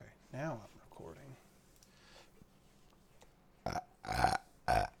now I'm recording.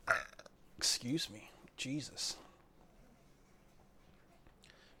 Excuse me. Jesus.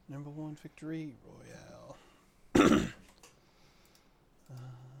 Number 1 victory royale.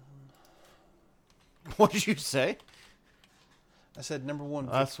 What did you say? I said number 1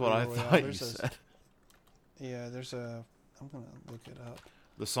 victory That's what I royale. thought you said. Yeah, there's a... I'm going to look it up.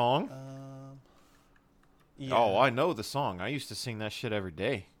 The song? Yeah. Oh, I know the song. I used to sing that shit every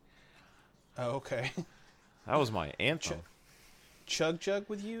day. Oh, okay. That was my anthem. Chug Jug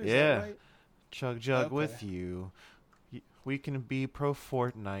with you? Is Yeah. that right? Chug Jug Okay. with you. We can be pro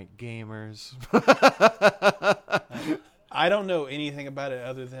Fortnite gamers. I don't know anything about it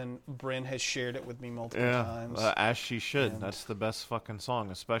other than Bryn has shared it with me multiple times. As she should. And- That's the best fucking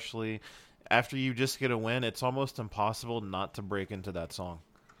song, especially after you just get a win. It's almost impossible not to break into that song.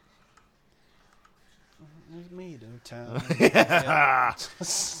 There's me downtown. Yeah.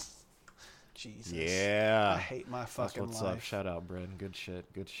 Jesus. Yeah. I hate my That's fucking what's life. up. Shout out, Bryn. Good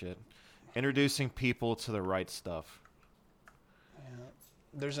shit. Good shit. Introducing people to the right stuff. Yeah.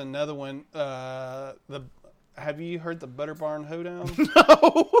 There's another one. Have you heard the Butter Barn Hoedown?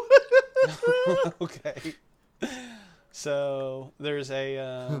 No. Okay. So there's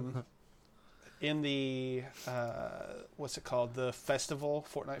a in the what's it called? The festival,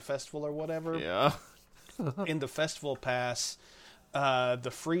 Fortnite Festival or whatever. Yeah. In the festival pass,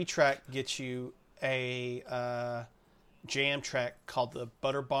 the free track gets you a jam track called the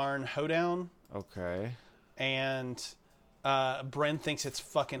Butter Barn Hoedown, Okay. and Bren thinks it's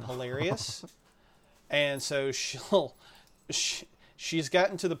fucking hilarious, and so she's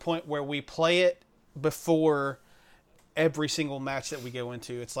gotten to the point where we play it before every single match that we go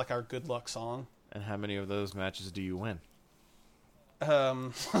into. It's like our good luck song. And how many of those matches do you win?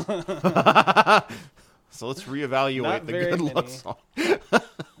 So let's reevaluate Not the very good luck many. song.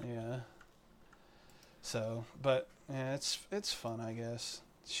 Yeah. So, but yeah, it's fun, I guess.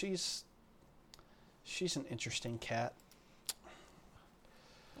 She's an interesting cat.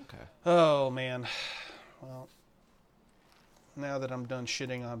 Okay. Oh man. Well, now that I'm done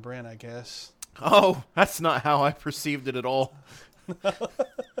shitting on Brent, I guess. Oh, that's not how I perceived it at all.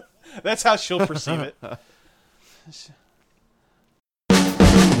 That's how she'll perceive it.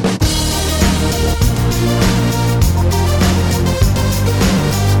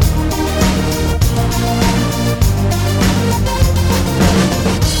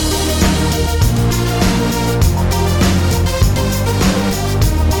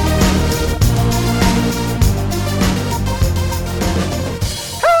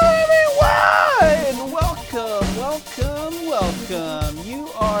 Welcome. You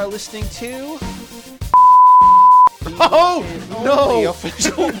are listening to Oh, no. the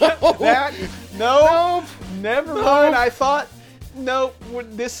official Nope. Never mind. I thought nope.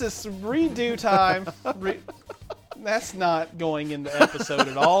 This is redo time. That's not going in the episode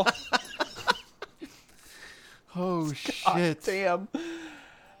at all. Oh, shit. Damn.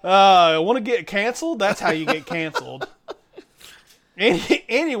 Want to get canceled? That's how you get canceled.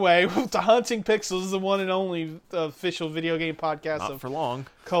 Anyway, the Hunting Pixels is the one and only official video game podcast Not of for long.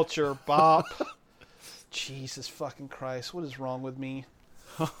 Culture Bop. Jesus fucking Christ, what is wrong with me?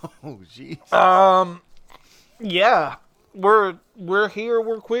 Oh, jeez. Yeah, we're here.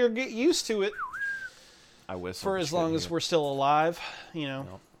 We're queer. Get used to it. I whistle For as long as we're still alive, you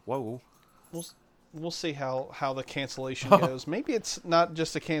know. Whoa. We'll see how the cancellation goes. Maybe it's not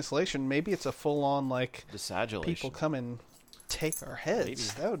just a cancellation. Maybe it's a full on like Desagulation. people come and take our heads.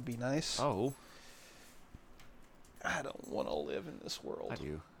 Maybe. That would be nice. Oh, I don't want to live in this world. I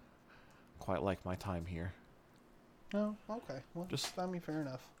do. Quite like my time here. No, okay. Well, Just- I mean, fair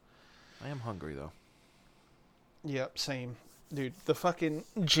enough. I am hungry, though. Yep, same. Dude, the fucking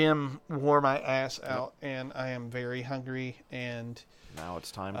gym wore my ass out, and I am very hungry, and... Now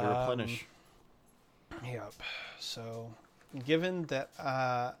it's time to replenish. Yep. So, given that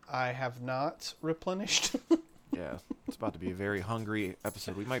I have not replenished... Yeah, it's about to be a very hungry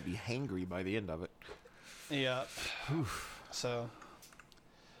episode. We might be hangry by the end of it. Yep. So...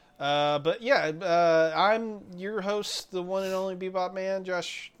 but yeah, I'm your host, the one and only Bebop Man,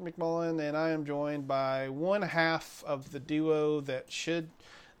 Josh McMullen, and I am joined by one half of the duo that should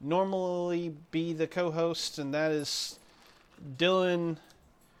normally be the co-host, and that is Dylan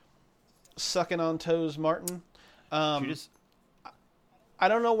Sucking on Toes Martin. You just, I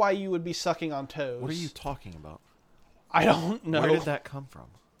don't know why you would be sucking on toes. what are you talking about? I don't know. Where did that come from?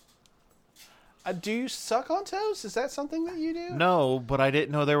 Do you suck on toes? Is that something that you do? No, but I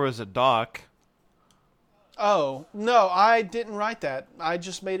didn't know there was a doc. Oh, no, I didn't write that. I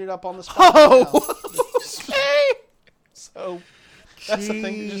just made it up on the spot. Oh! So, That's the thing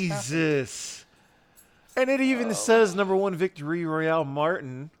that just happened. Jesus. And it even says number 1 victory Royale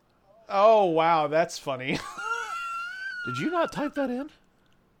Martin. Oh, wow. That's funny. Did you not type that in?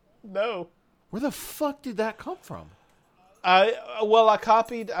 No. Where the fuck did that come from? I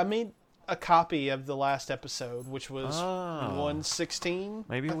made a copy of the last episode, which was 116.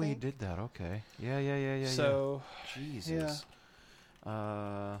 Maybe we did that. Okay. Yeah. So, Jesus.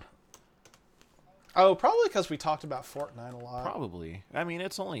 Yeah. Probably because we talked about Fortnite a lot. Probably. I mean,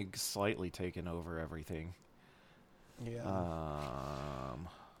 it's only slightly taken over everything. Yeah.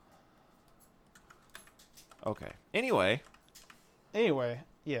 Okay. Anyway,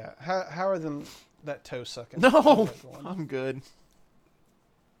 yeah. How are them that toe sucking? No, I'm good.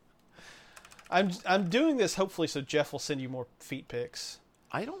 I'm doing this hopefully so Jeff will send you more feet pics.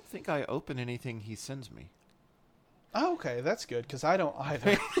 I don't think I open anything he sends me. Oh, okay, that's good because I don't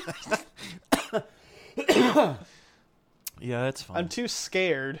either. Yeah, that's fine. I'm too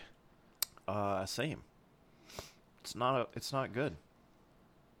scared. Same. It's not good.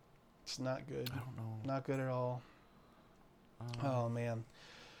 It's not good. I don't know. Not good at all. Oh man.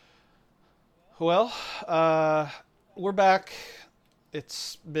 Well, we're back.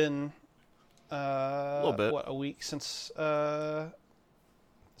 It's been a little bit. A week since Game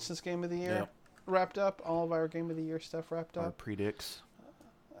of the Year Yep. wrapped up. All of our Game of the Year stuff wrapped up. Our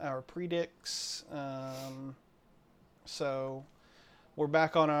predicts. So we're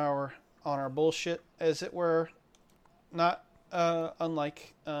back on our bullshit, as it were. Not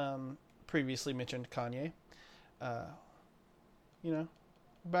unlike previously mentioned Kanye.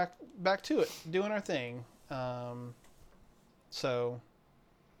 Back to it, doing our thing. So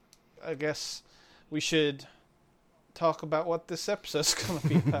I guess we should talk about what this episode's going to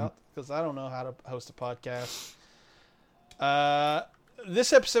be about, because I don't know how to host a podcast.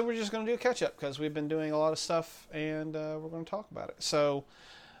 This episode, we're just going to do a catch-up, because we've been doing a lot of stuff, and we're going to talk about it. So,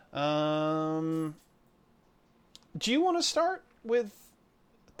 do you want to start with...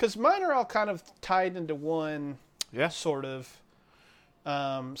 Because mine are all kind of tied into one, sort of.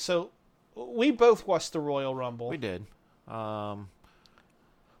 So, we both watched the Royal Rumble. We did. Royal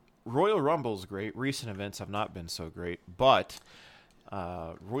Rumble's great. Recent events have not been so great, but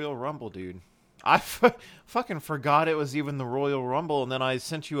Royal Rumble, dude. I fucking forgot it was even the Royal Rumble, and then I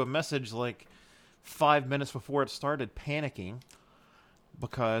sent you a message like 5 minutes before it started, panicking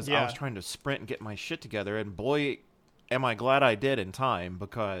because I was trying to sprint and get my shit together, and boy, am I glad I did in time,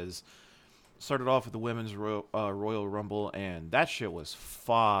 because started off with the women's Royal Rumble, and that shit was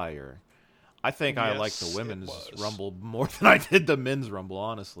fire. I think I liked the women's Rumble more than I did the men's Rumble,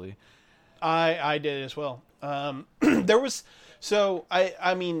 honestly. I did as well. There was... So,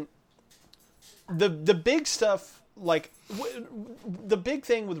 I mean... The big stuff, like... the big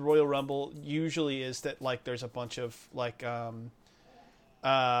thing with Royal Rumble usually is that, like, there's a bunch of, like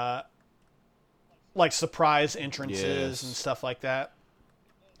surprise entrances and stuff like that.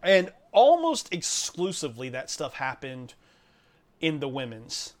 And almost exclusively that stuff happened in the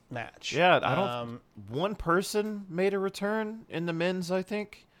women's match. Yeah, I don't... one person made a return in the men's, I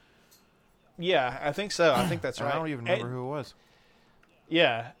think. Yeah, I think so. I think that's right. I don't even remember who it was.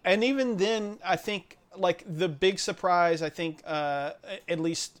 Yeah, and even then, I think, like, the big surprise, I think, at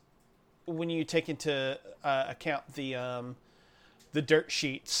least when you take into account the dirt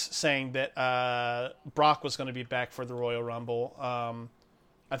sheets saying that Brock was going to be back for the Royal Rumble,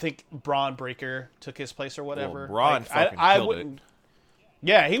 I think Braun Breaker took his place or whatever. Well, Braun fucking killed it.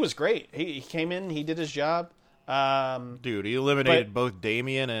 Yeah, he was great. He came in, he did his job. Dude, he eliminated both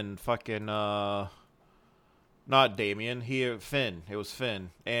Damien and fucking... not Damien. Finn. It was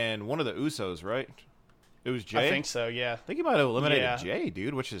Finn. And one of the Usos, right? It was Jay? I think so, yeah. I think he might have eliminated Jay,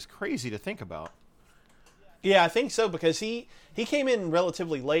 dude, which is crazy to think about. Yeah, I think so, because he came in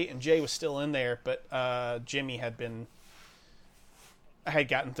relatively late and Jay was still in there, but Jimmy had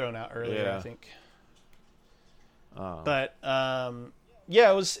gotten thrown out earlier, I think. But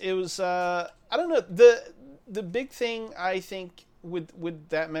it was I don't know, the big thing I think with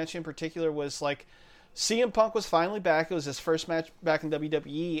that match in particular was, like, CM Punk was finally back. It was his first match back in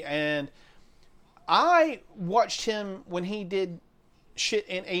WWE, and I watched him when he did shit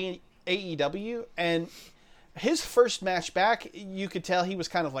in AEW, and his first match back, you could tell he was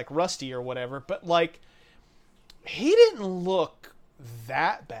kind of like rusty or whatever, but, like, he didn't look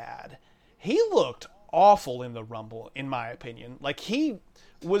that bad. He looked awful in the Rumble, in my opinion. Like, he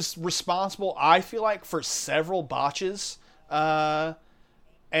was responsible, I feel like, for several botches, and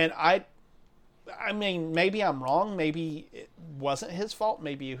I mean, maybe I'm wrong. Maybe it wasn't his fault.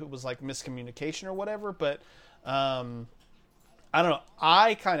 Maybe it was, like, miscommunication or whatever. But I don't know.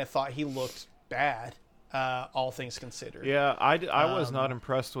 I kind of thought he looked bad. all things considered. Yeah, I was not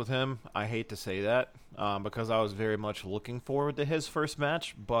impressed with him. I hate to say that because I was very much looking forward to his first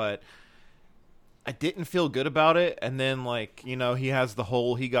match, but I didn't feel good about it. And then, like, you know, he has the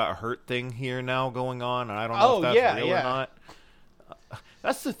whole he got hurt thing here now going on, and I don't know if that's real or not.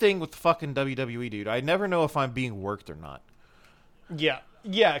 That's the thing with fucking WWE, dude. I never know if I'm being worked or not. Yeah,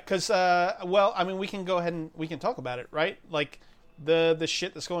 because well, I mean, we can go ahead and we can talk about it, right? Like the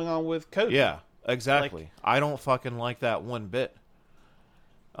shit that's going on with Cody. Yeah, exactly. Like, I don't fucking like that one bit.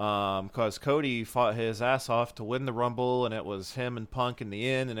 Because Cody fought his ass off to win the Rumble, and it was him and Punk in the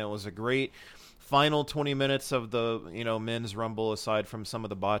end, and it was a great final 20 minutes of the, you know, men's Rumble, aside from some of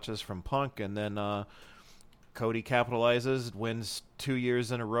the botches from Punk, and then Cody capitalizes, wins 2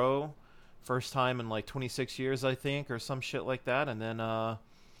 years in a row, first time in like 26 years, I think, or some shit like that, and then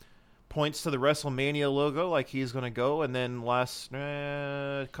points to the WrestleMania logo like he's going to go, and then last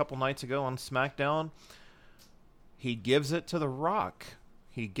couple nights ago on SmackDown, he gives it to The Rock.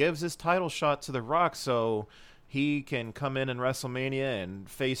 He gives his title shot to The Rock so he can come in WrestleMania and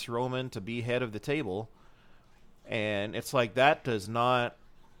face Roman to be head of the table. And it's like that does not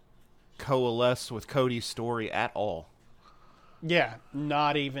coalesce with Cody's story at all. Yeah,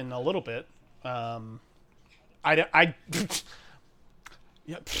 not even a little bit. I don't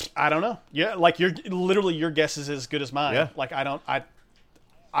know. Yeah, like your guess is as good as mine. Yeah. Like I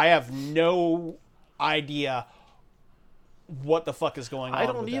have no idea what the fuck is going on. I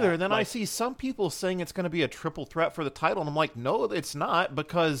don't either. That. And then I see some people saying it's going to be a triple threat for the title, and I'm like, no, it's not,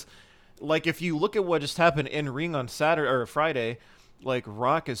 because like if you look at what just happened in ring on Saturday or Friday, like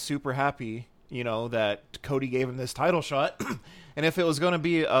Rock is super happy, you know, that Cody gave him this title shot, and if it was going to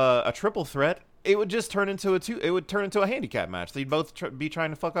be a triple threat, it would just turn into a handicap match. They'd both be trying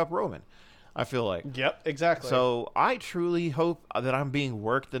to fuck up Roman, I feel like. Yep, exactly. So I truly hope that I'm being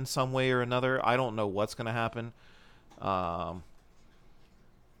worked in some way or another. I don't know what's going to happen. I'm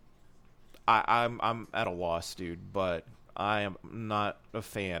at a loss, dude, but I am not a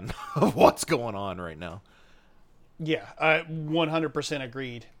fan of what's going on right now. Yeah, 100%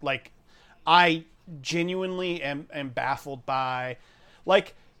 agreed. Like, I genuinely am baffled by,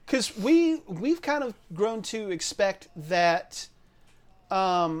 like, because we've kind of grown to expect that,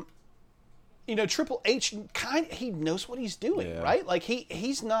 you know, Triple H he knows what he's doing, right? Like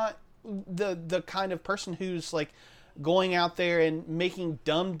he's not the kind of person who's like going out there and making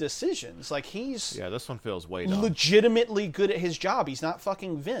dumb decisions. Like he's this one feels way dumb. Legitimately good at his job. He's not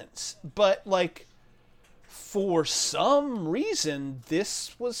fucking Vince, but like for some reason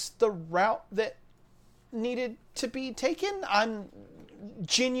this was the route that needed to be taken. I'm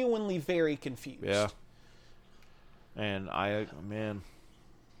genuinely very confused. Yeah. And I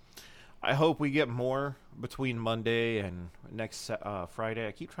hope we get more between Monday and next Friday.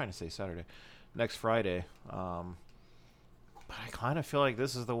 I keep trying to say Saturday. Next Friday. But I kind of feel like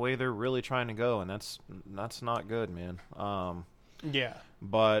this is the way they're really trying to go, and that's not good, man. Yeah.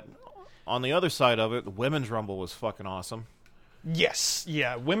 But on the other side of it, the Women's Rumble was fucking awesome. Yes.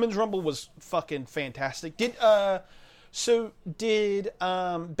 Yeah. Women's Rumble was fucking fantastic. Did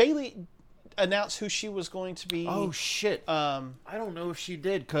Bayley announce who she was going to be? Oh, shit. I don't know if she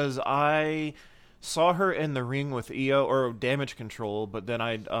did, because I saw her in the ring with Io, or Damage Control, but then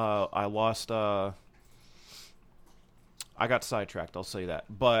I lost... I got sidetracked, I'll say that.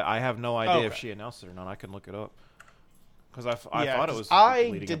 But I have no idea if she announced it or not. I can look it up. Because I thought it was...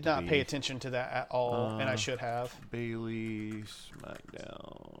 I did not pay attention to that at all, and I should have. Bayley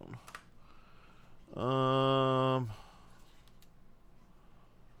SmackDown.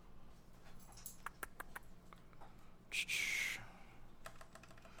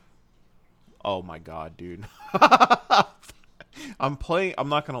 Oh my god, dude. I'm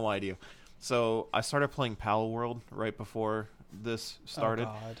not going to lie to you. So I started playing Pal World right before this started.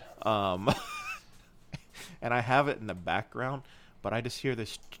 Oh, God. And I have it in the background, but I just hear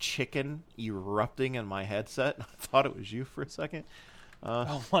this chicken erupting in my headset. I thought it was you for a second.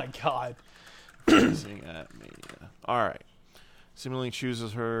 Oh my god. Freezing at Mania. Alright. Seemingly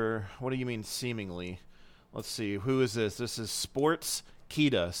chooses her. What do you mean seemingly? Let's see. Who is this? This is Sports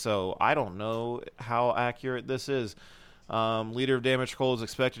Kita. So I don't know how accurate this is. Leader of Damage Control is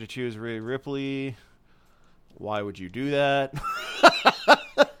expected to choose Rhea Ripley. Why would you do that?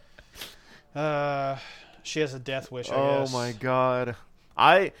 She has a death wish, I guess. Oh my god.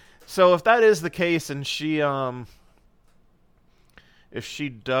 So if that is the case, and if she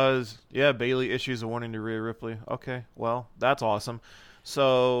does, Bayley issues a warning to Rhea Ripley. Okay, well, that's awesome.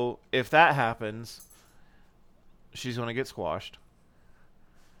 So if that happens, she's going to get squashed.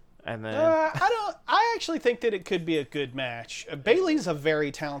 And then I actually think that it could be a good match. Bailey's a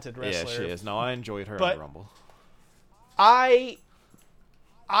very talented wrestler. Yeah, she is. No, I enjoyed her in the Rumble. I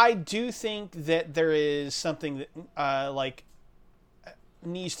do think that there is something that like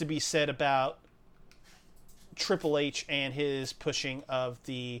needs to be said about Triple H and his pushing of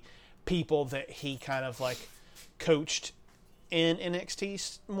the people that he kind of like coached in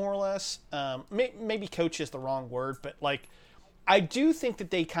NXT, more or less. Maybe coach is the wrong word, but like I do think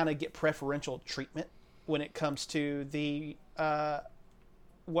that they kind of get preferential treatment when it comes to the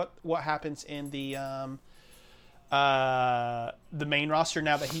what happens in the main roster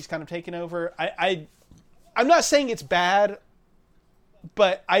now that he's kind of taken over. I'm not saying it's bad,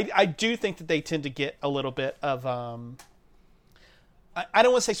 but I do think that they tend to get a little bit of I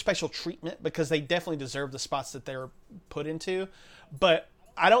don't want to say special treatment because they definitely deserve the spots that they're put into, but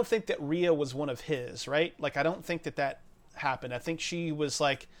I don't think that Rhea was one of his, right? Like I don't think that happened. I think she was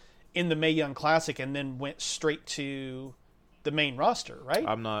like in the Mae Young Classic and then went straight to the main roster, right?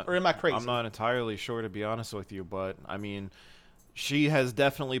 Or am I crazy? I'm not entirely sure, to be honest with you, but I mean, she has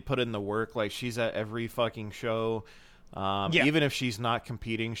definitely put in the work. Like she's at every fucking show. Even if she's not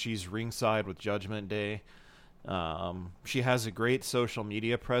competing, she's ringside with Judgment Day. She has a great social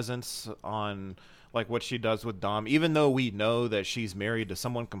media presence on like what she does with Dom. Even though we know that she's married to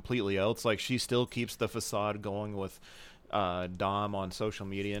someone completely else, like she still keeps the facade going with Dom on social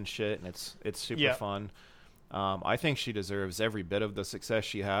media and shit, and it's super fun. I think she deserves every bit of the success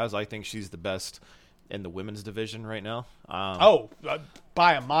she has. I think she's the best in the women's division right now.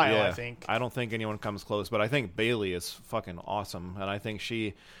 By a mile, yeah, I think. I don't think anyone comes close, but I think Bayley is fucking awesome, and I think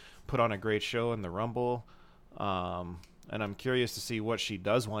she put on a great show in the Rumble. And I'm curious to see what she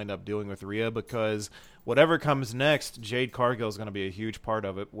does wind up doing with Rhea, because whatever comes next, Jade Cargill is going to be a huge part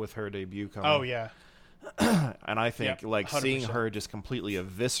of it with her debut coming. Oh, yeah. And I think, like, 100%. seeing her just completely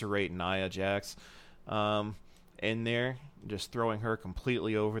eviscerate Nia Jax in there, just throwing her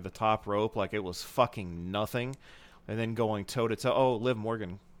completely over the top rope like it was fucking nothing, and then going toe-to-toe. Oh, Liv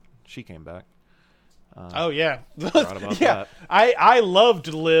Morgan, she came back. Yeah. About yeah. that. I loved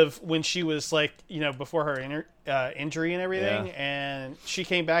Liv when she was like, before her injury and everything, and she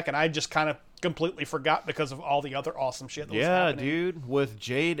came back, and I just kind of completely forgot because of all the other awesome shit that was happening. Dude, with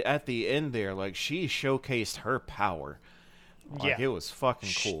Jade at the end there, like she showcased her power. Like it was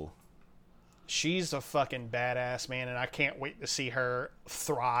fucking cool. She's a fucking badass, man, and I can't wait to see her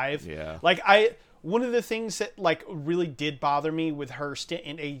thrive. Yeah. Like one of the things that like really did bother me with her stint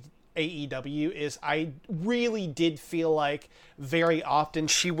in AEW is I really did feel like very often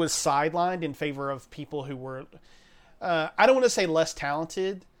she was sidelined in favor of people who were I don't want to say less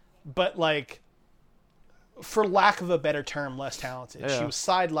talented, but like for lack of a better term, less talented. Yeah. She was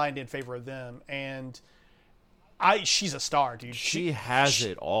sidelined in favor of them, and she's a star, dude. She has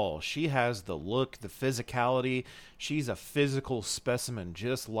it all. She has the look, the physicality. She's a physical specimen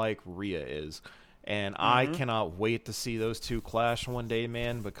just like Rhea is. And I cannot wait to see those two clash one day,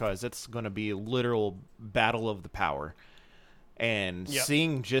 man, because it's going to be a literal battle of the power. And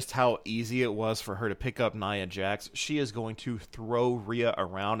seeing just how easy it was for her to pick up Nia Jax, she is going to throw Rhea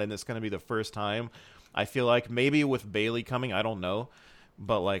around, and it's going to be the first time. I feel like maybe with Bayley coming, I don't know.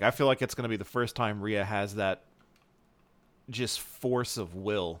 But like I feel like it's going to be the first time Rhea has that just force of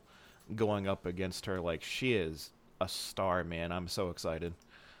will going up against her. Like she is a star, man. I'm so excited.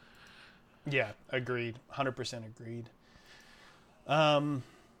 Yeah, agreed. 100% agreed. Only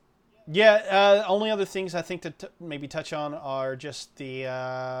other things I think to maybe touch on are just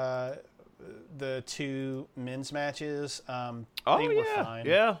the two men's matches. They were fine.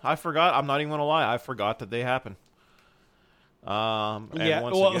 Yeah, I forgot. I'm not even gonna lie. I forgot that they happened.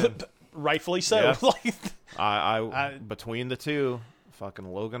 Again, rightfully so. Yeah. I between the two, fucking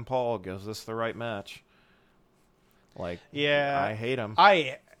Logan Paul gives us the right match. Like, I hate him.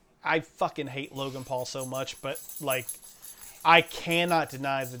 I fucking hate Logan Paul so much, but like, I cannot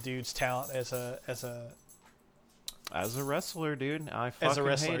deny the dude's talent as a wrestler, dude. I fucking as a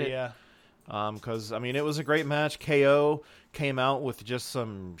wrestler, hate it. yeah. Because I mean, it was a great match. KO came out with just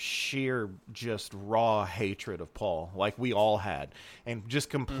some sheer, just raw hatred of Paul, like we all had, and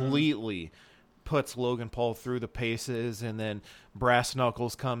just completely puts Logan Paul through the paces. And then Brass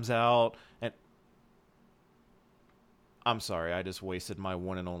Knuckles comes out, and I'm sorry, I just wasted my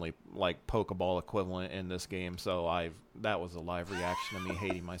one and only like Pokeball equivalent in this game, so that was a live reaction to me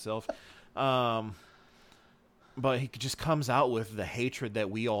hating myself. But he just comes out with the hatred that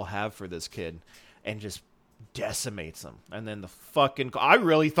we all have for this kid and just decimates him. And then I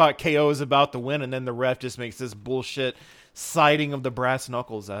really thought KO was about to win, and then the ref just makes this bullshit sighting of the Brass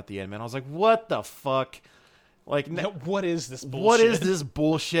Knuckles at the end, man. I was like, what the fuck? Like, what is this bullshit? What is this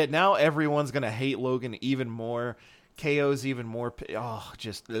bullshit? Now everyone's gonna hate Logan even more. KO's even more. Oh,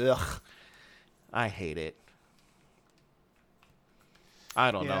 just ugh. I hate it.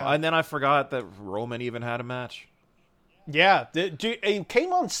 I don't know. And then I forgot that Roman even had a match. Yeah, it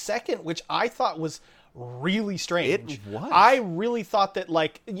came on second, which I thought was really strange. It was. I really thought that,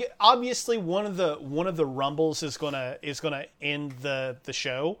 like, obviously one of the Rumbles is gonna end the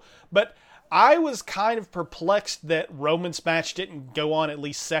show, but I was kind of perplexed that Roman's match didn't go on at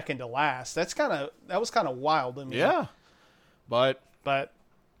least second to last. That was kind of wild to me. Yeah, but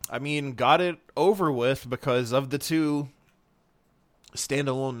I mean, got it over with because of the two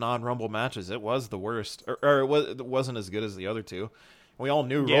standalone non-Rumble matches. It was the worst, or it wasn't as good as the other two. We all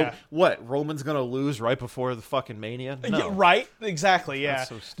knew Roman's gonna lose right before the fucking Mania. No. Yeah, right? Exactly. Yeah.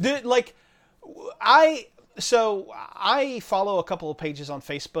 So I follow a couple of pages on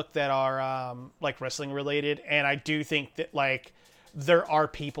Facebook that are like wrestling related, and I do think that like there are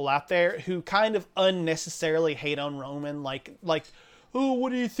people out there who kind of unnecessarily hate on Roman, like oh,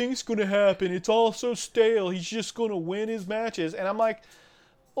 what do you think's going to happen? It's all so stale. He's just going to win his matches. And I'm like,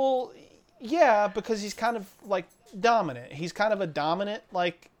 well, yeah, because he's kind of like dominant. He's kind of a dominant,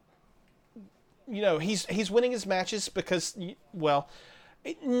 like, you know, he's winning his matches because, well,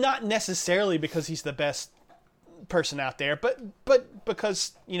 not necessarily because he's the best person out there, but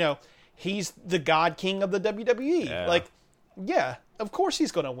because, you know, he's the God King of the WWE. Yeah. Like, yeah, of course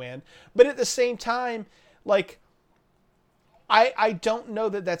he's going to win. But at the same time, like, I don't know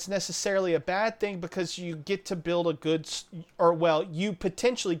that that's necessarily a bad thing because you get to build a good, you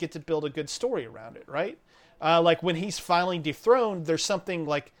potentially get to build a good story around it, right? Like when he's finally dethroned, there's something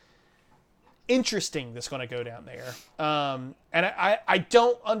like interesting that's going to go down there. And I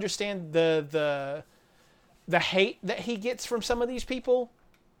don't understand the hate that he gets from some of these people,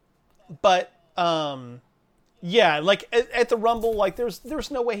 but yeah, like at the Rumble, like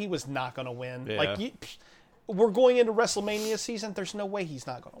there's no way he was not going to win. Yeah. Like we're going into WrestleMania season. There's no way he's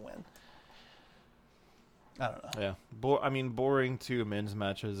not going to win. I don't know. Yeah. I mean, boring two men's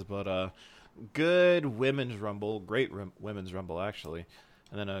matches, but good women's Rumble. Great women's Rumble, actually.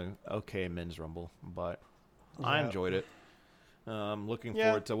 And then a okay men's Rumble. But I enjoyed it. Looking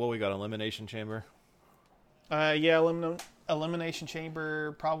forward to what we got, Elimination Chamber. Elimination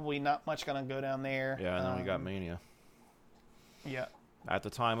Chamber. Probably not much going to go down there. Yeah, and then we got Mania. Yeah. At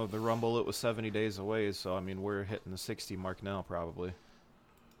the time of the Rumble, it was 70 days away, so, I mean, we're hitting the 60 mark now, probably.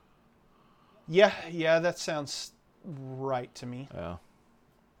 Yeah, that sounds right to me. Yeah.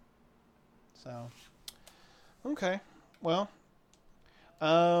 So, okay. Well,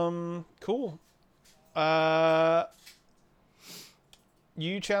 cool.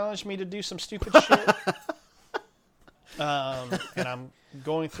 You challenged me to do some stupid shit. And I'm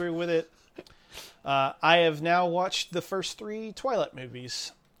going through with it. I have now watched the first 3 Twilight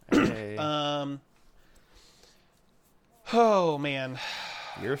movies. Hey. Oh, man.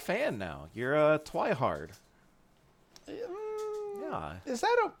 You're a fan now. You're a Twihard. Yeah. Is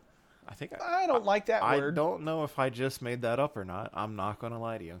that I don't like that word. I don't know if I just made that up or not. I'm not going to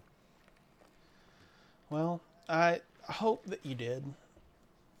lie to you. Well, I hope that you did.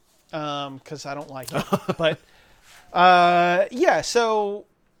 Because I don't like it. But, yeah, so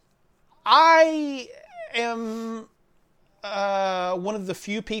I am one of the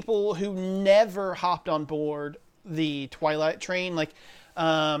few people who never hopped on board the Twilight train. Like,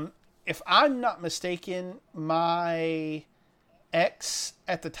 if I'm not mistaken, my ex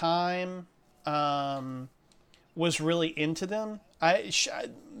at the time was really into them.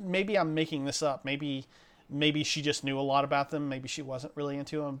 Maybe I'm making this up. Maybe she just knew a lot about them. Maybe she wasn't really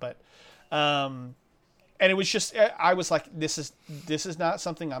into them. But and it was just, I was like, this is not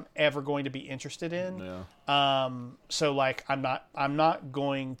something I'm ever going to be interested in. Yeah. So like, I'm not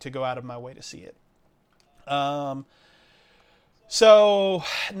going to go out of my way to see it. So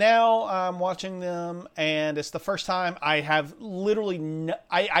now I'm watching them, and it's the first time I have literally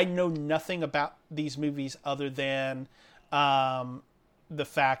I know nothing about these movies other than the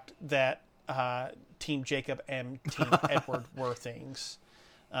fact that Team Jacob and Team Edward were things.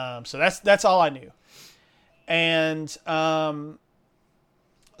 So that's all I knew. And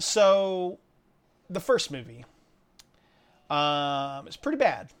so the first movie is pretty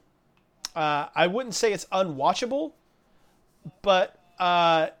bad. I wouldn't say it's unwatchable, but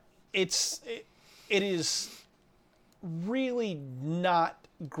it is really not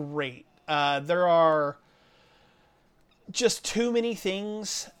great. There are just too many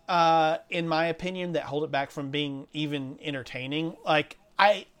things, in my opinion, that hold it back from being even entertaining. Like,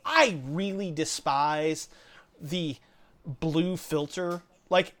 I really despise the blue filter.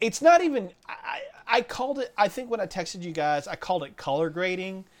 Like, it's not even... I called it, I think when I texted you guys, I called it color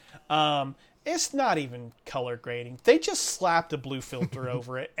grading. It's not even color grading. They just slapped a blue filter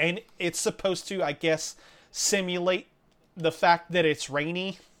over it, and it's supposed to, I guess, simulate the fact that it's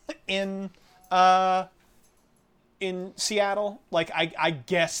rainy in Seattle. Like, I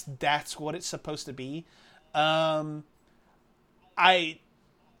guess that's what it's supposed to be. I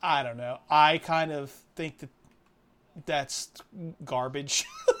don't know. I kind of think that that's garbage,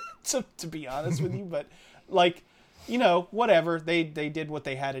 to be honest with you. But, like, you know, whatever. They did what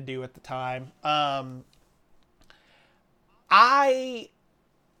they had to do at the time. I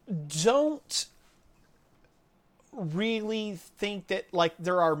don't really think that, like,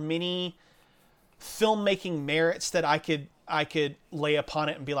 there are many filmmaking merits that I could lay upon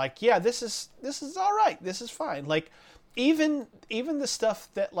it and be like, yeah, this is all right. This is fine. Like, even the stuff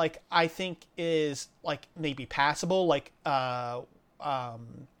that, like, I think is, like, maybe passable, like Robert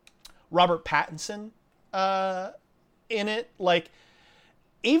Pattinson in it, like,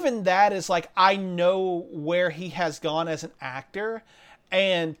 even that is, like, I know where he has gone as an actor,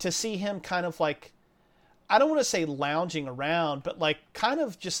 and to see him kind of, like, I don't want to say lounging around, but, like, kind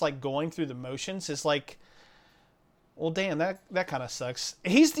of just, like, going through the motions is, like, well, damn, that kind of sucks.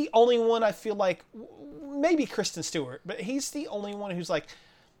 He's the only one I feel like, maybe Kristen Stewart, but he's the only one who's, like,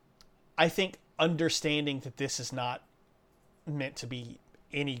 I think understanding that this is not meant to be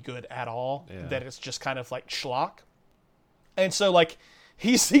any good at all, that it's just kind of, like, schlock. And so, like,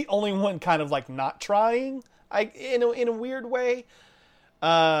 he's the only one kind of, like, not trying, in a weird way.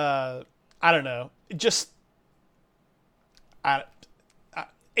 I don't know. Just,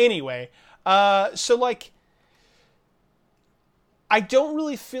 anyway. So, like, I don't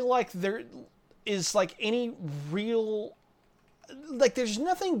really feel like there is, like, any real, like, there's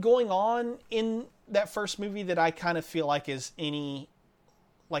nothing going on in that first movie that I kind of feel like is any,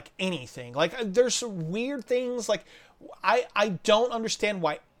 like, anything. Like, there's some weird things, like, I don't understand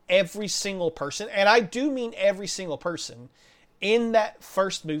why every single person, and I do mean every single person, in that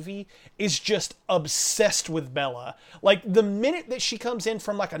first movie is just obsessed with Bella. Like, the minute that she comes in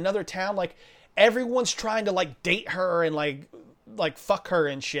from, like, another town, like, everyone's trying to, like, date her and, like fuck her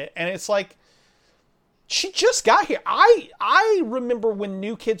and shit. And it's like, she just got here. I remember when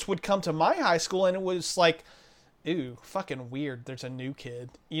new kids would come to my high school and it was like, ooh, fucking weird, there's a new kid.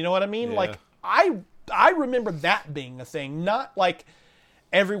 You know what I mean? Yeah. Like, I remember that being a thing. Not like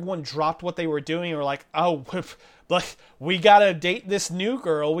everyone dropped what they were doing or like, oh, like, we gotta date this new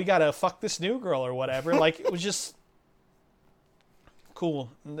girl. We gotta fuck this new girl or whatever. Like, it was just cool.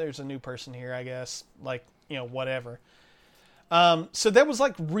 There's a new person here, I guess. Like, you know, whatever. So that was,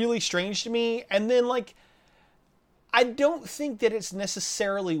 like, really strange to me. And then, like, I don't think that it's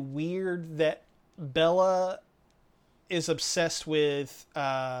necessarily weird that Bella is obsessed with,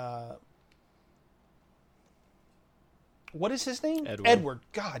 what is his name? Edward.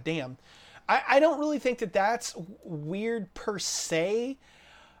 God damn. I don't really think that that's weird per se,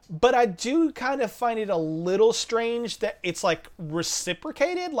 but I do kind of find it a little strange that it's, like,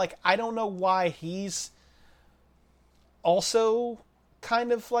 reciprocated. Like, I don't know why he's also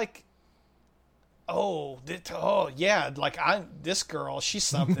kind of like, yeah, like, this girl, she's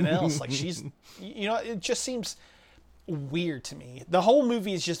something else. Like, she's, you know, it just seems weird to me. The whole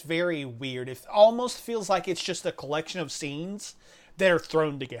movie is just very weird. It almost feels like it's just a collection of scenes that are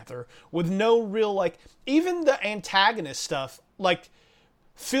thrown together with no real, like, even the antagonist stuff, like,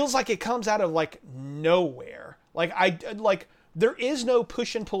 feels like it comes out of, like, nowhere. Like, there is no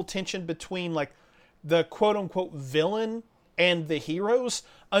push and pull tension between, like, the quote-unquote villain and the heroes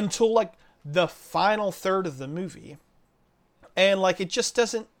until, like, the final third of the movie. And, like, it just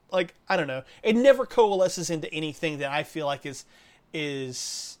doesn't, like, I don't know. It never coalesces into anything that I feel like is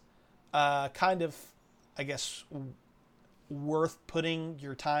kind of, I guess, worth putting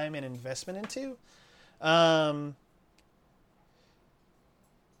your time and investment into.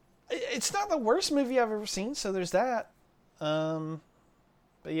 It's not the worst movie I've ever seen, so there's that.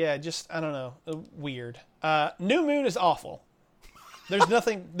 But yeah, just, I don't know, weird. New Moon is awful. There's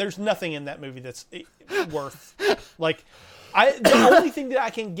nothing in that movie that's worth, like, the only thing that I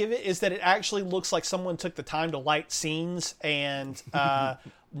can give it is that it actually looks like someone took the time to light scenes and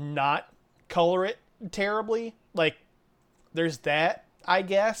not color it terribly. Like, there's that, I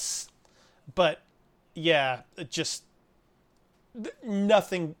guess. But yeah, it just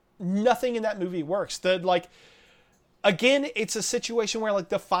nothing in that movie works. Again, it's a situation where, like,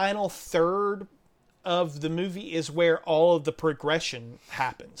 the final third of the movie is where all of the progression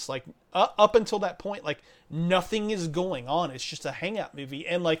happens. Like, up until that point, like, nothing is going on. It's just a hangout movie.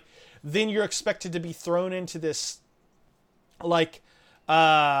 And, like, then you're expected to be thrown into this, like,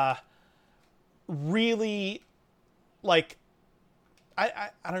 really, like, I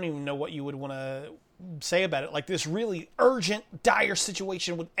don't even know what you would want to say about it. Like, this really urgent, dire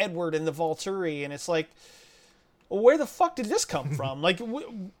situation with Edward and the Volturi, and it's like, well, where the fuck did this come from? Like,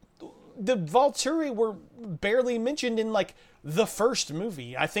 the Volturi were barely mentioned in, like, the first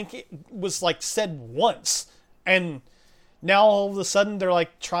movie. I think it was, like, said once, and now all of a sudden they're,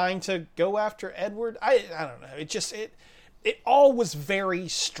 like, trying to go after Edward. I don't know. It all was very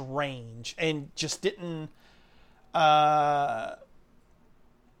strange and just didn't, I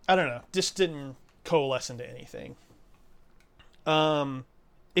don't know, just didn't coalesce into anything.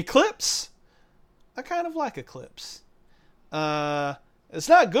 Eclipse. I kind of like Eclipse. It's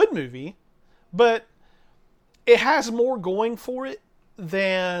not a good movie, but it has more going for it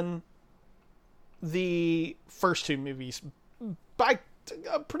than the first two movies by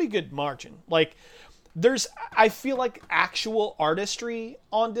a pretty good margin. Like, I feel like actual artistry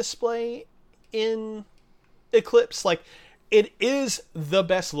on display in Eclipse. Like, it is the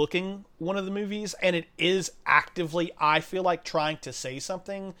best looking one of the movies, and it is actively, I feel like, trying to say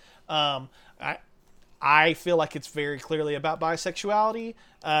something. I feel like it's very clearly about bisexuality.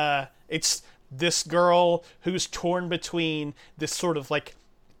 It's this girl who's torn between this sort of, like,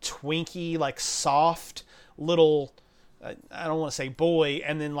 twinky, like, soft little, I don't want to say boy,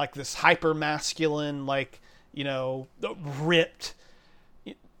 and then, like, this hyper masculine, like, you know, ripped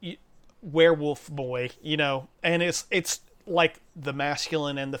werewolf boy, you know, and it's like the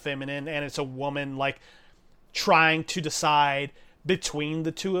masculine and the feminine, and it's a woman, like, trying to decide between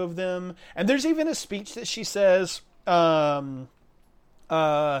the two of them. And there's even a speech that she says something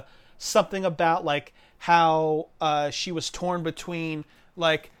about, like, how she was torn between,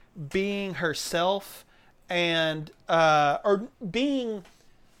 like, being herself and or being,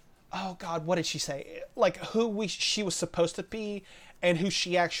 oh god, what did she say, like, who she was supposed to be and who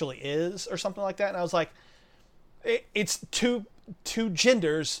she actually is, or something like that. And I was like, it's two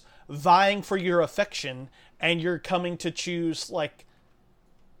genders vying for your affection, and you're coming to choose, like,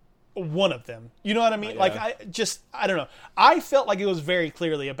 one of them. You know what I mean? Yeah. Like, I don't know. I felt like it was very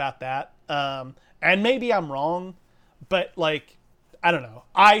clearly about that. And maybe I'm wrong, but, like, I don't know.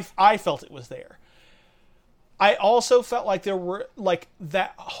 I felt it was there. I also felt like there were, like,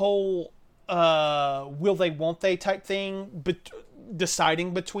 that whole will they, won't they type thing, but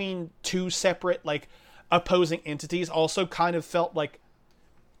deciding between two separate, like, opposing entities also kind of felt, like,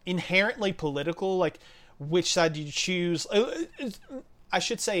 inherently political. Like, which side do you choose? I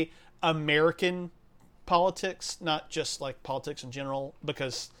should say American politics, not just, like, politics in general,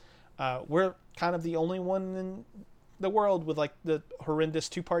 because we're kind of the only one in the world with, like, the horrendous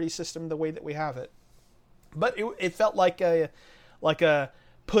two-party system the way that we have it. But it felt like a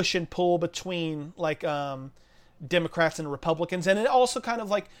push and pull between, like, Democrats and Republicans, and it also kind of,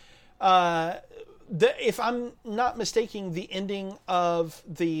 like, if I'm not mistaken, the ending of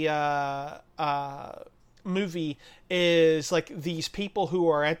the movie is, like, these people who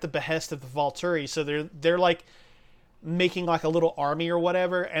are at the behest of the Volturi, so they're like making, like, a little army or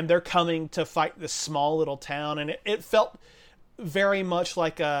whatever, and they're coming to fight this small little town, and it felt very much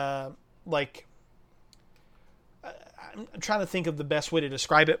like I'm trying to think of the best way to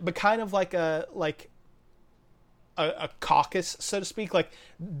describe it, but kind of like a caucus, so to speak. Like,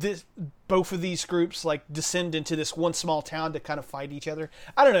 both of these groups, like, descend into this one small town to kind of fight each other.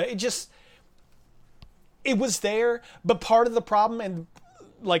 I don't know. It was there, but part of the problem, and,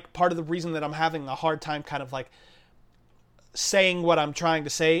 like, part of the reason that I'm having a hard time kind of, like, saying what I'm trying to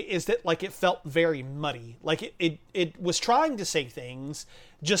say is that, like, it felt very muddy. Like, it was trying to say things,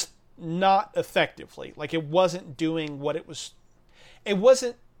 just not effectively. Like, it wasn't doing what it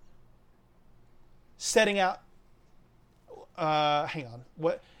wasn't setting out.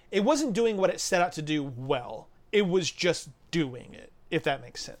 It wasn't doing what it set out to do well. It was just doing it, if that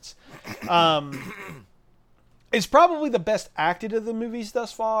makes sense. It's probably the best acted of the movies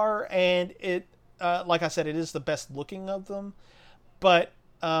thus far, and it, like I said, it is the best looking of them. But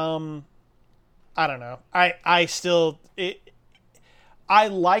I don't know. I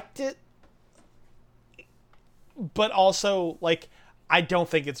liked it, but also, like, I don't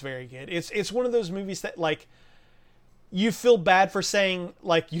think it's very good. It's one of those movies that, like, you feel bad for saying,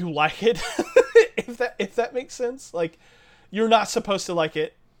 like, you like it, if that makes sense. Like, you're not supposed to like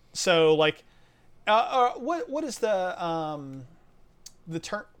it, so, like, what is the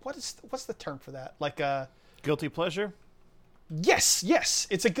term? What's the term for that? Like, guilty pleasure? Yes,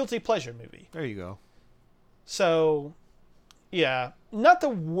 it's a guilty pleasure movie. There you go. So, yeah, not the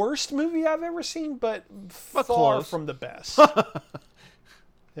worst movie I've ever seen, but far close from the best.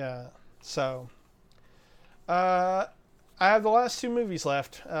 Yeah, so, I I have the last 2 movies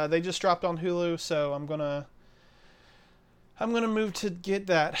left. They just dropped on Hulu, so I'm gonna move to get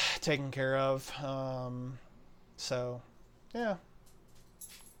that taken care of. So, yeah,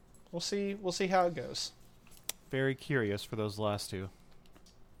 we'll see how it goes. Very curious for those last 2.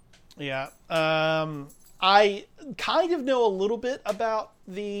 Yeah. I kind of know a little bit about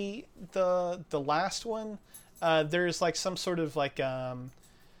the last one. There's like some sort of like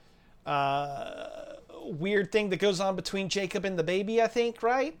weird thing that goes on between Jacob and the baby, I think,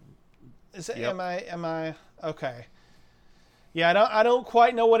 right? Is it, Yep. am I okay? Yeah, I don't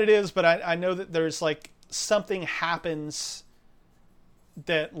quite know what it is, but I know that there's like something happens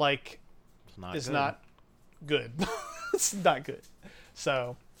that like is not good. It's not good.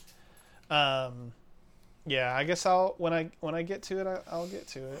 So, yeah, I guess when I get to it, I'll get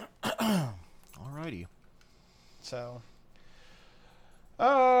to it. Alrighty. So,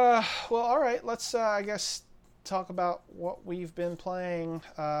 well, all right. Let's I guess talk about what we've been playing.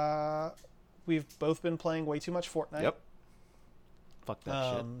 We've both been playing way too much Fortnite. Yep. Fuck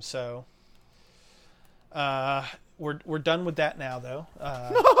that shit. So, we're done with that now, though.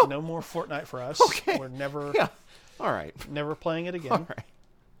 No more Fortnite for us. Okay. We're never. Yeah. All right. Never playing it again. All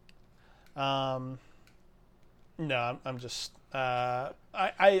right. No, I'm just. I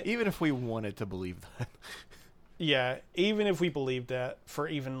Even if we wanted to believe that. Yeah, even if we believed that for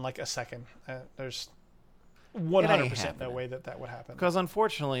even like a second, there's 100% no way that would happen. Because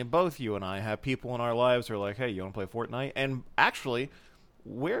unfortunately, both you and I have people in our lives who are like, hey, you want to play Fortnite? And actually,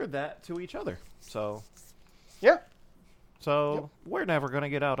 we're that to each other. So, yeah. So, we're never going to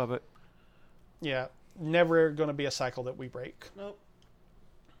get out of it. Yeah, never going to be a cycle that we break. Nope.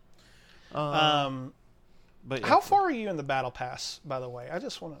 But how far are you in the battle pass, by the way? I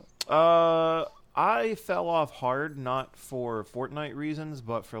just want to... I fell off hard, not for Fortnite reasons,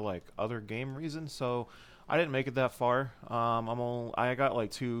 but for like other game reasons. So I didn't make it that far. I got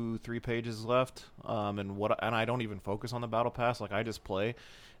like 2-3 pages left. And I don't even focus on the battle pass. Like I just play,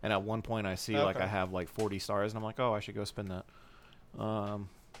 and at one point I see like I have like 40 stars, and I'm like, oh, I should go spend that.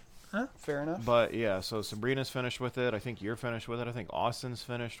 Fair enough. But yeah, so Sabrina's finished with it. I think you're finished with it. I think Austin's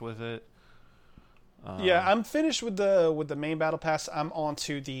finished with it. Yeah, I'm finished with the main battle pass. I'm on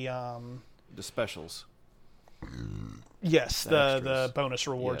to the specials. Yes, the bonus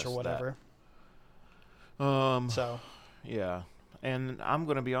rewards, yes, or whatever. So, yeah, and I'm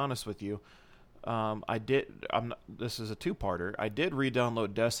gonna be honest with you. This is a 2-parter. I did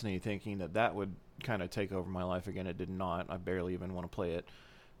re-download Destiny, thinking that would kind of take over my life again. It did not. I barely even want to play it.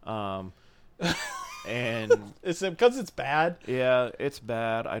 And is it because it's bad? Yeah, it's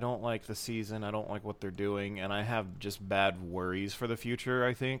bad. I don't like the season. I don't like what they're doing, and I have just bad worries for the future,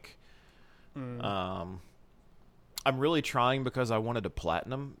 I think. I'm really trying because I wanted to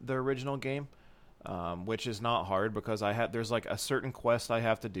platinum the original game, which is not hard because there's like a certain quest I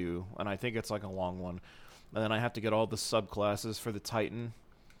have to do, and I think it's like a long one, and then I have to get all the subclasses for the Titan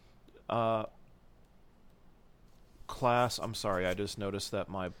class. I'm sorry, I just noticed that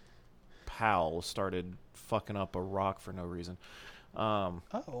my pal started fucking up a rock for no reason.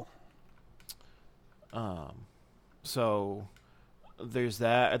 So there's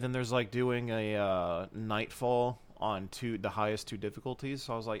that, and then there's like doing a Nightfall on the highest 2 difficulties.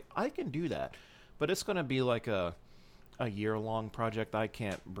 So I was like, I can do that, but it's gonna be like a year-long project. I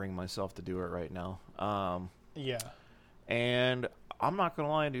can't bring myself to do it right now. Yeah, and I'm not gonna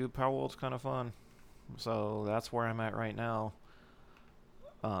lie, dude, Power World's kind of fun. So that's where I'm at right now.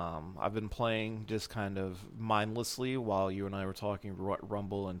 I've been playing just kind of mindlessly while you and I were talking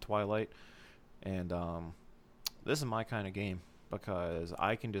Rumble and Twilight, and this is my kind of game because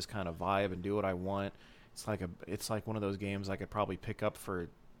I can just kind of vibe and do what I want. It's like one of those games I could probably pick up for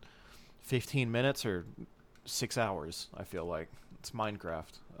 15 minutes or 6 hours. I feel like it's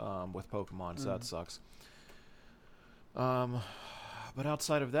Minecraft with Pokemon, so that sucks. But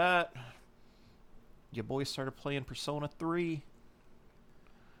outside of that, your boy started playing Persona 3.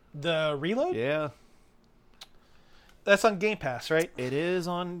 The Reload? Yeah. That's on Game Pass, right? It is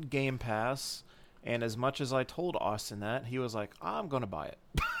on Game Pass, and as much as I told Austin that, he was like, I'm going to buy it.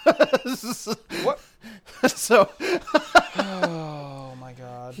 What? So... oh, my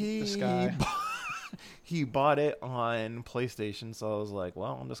God. This guy. He bought it on PlayStation, so I was like,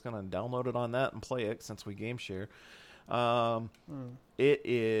 well, I'm just going to download it on that and play it since we game share. It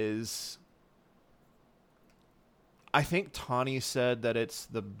is... I think Tawny said that it's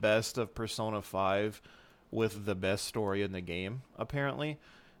the best of Persona 5 with the best story in the game, apparently.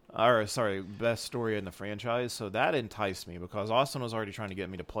 Or, sorry, best story in the franchise. So that enticed me because Austin was already trying to get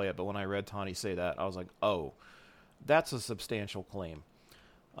me to play it. But when I read Tawny say that, I was like, oh, that's a substantial claim.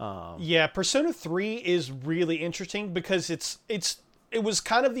 Yeah, Persona 3 is really interesting because it was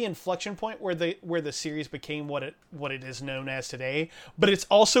kind of the inflection point where the series became what it is known as today, but it's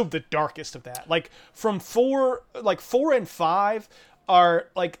also the darkest of that. Like from 4 and 5 are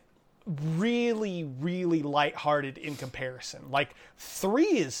like really really lighthearted in comparison. Like 3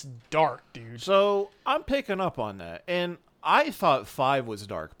 is dark, dude. So I'm picking up on that, and I thought 5 was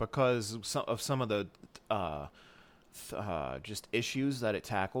dark because of some of the just issues that it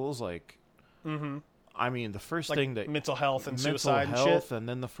tackles. Like, I mean, the first Like thing that mental health and mental suicide health, and shit. and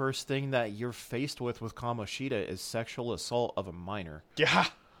then the first thing that you're faced with Kamoshida is sexual assault of a minor. Yeah.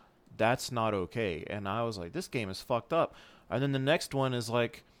 That's not okay. And I was like, this game is fucked up. And then the next one is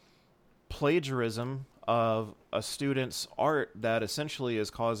like plagiarism of a student's art that essentially is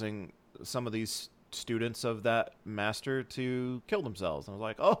causing some of these students of that master to kill themselves. And I was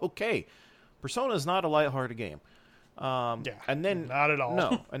like, oh, okay. Persona is not a lighthearted game. Yeah. And then not at all.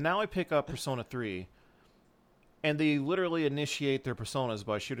 No. And now I pick up Persona 3, and they literally initiate their personas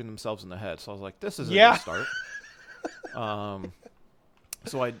by shooting themselves in the head. So I was like, this is a good start.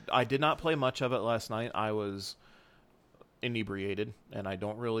 So I did not play much of it last night. I was inebriated, and I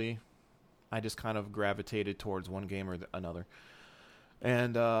just kind of gravitated towards one game or another.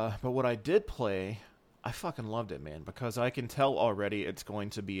 And but what I did play, I fucking loved it, man, because I can tell already it's going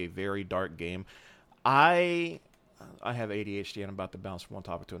to be a very dark game. I have ADHD, and I'm about to bounce from one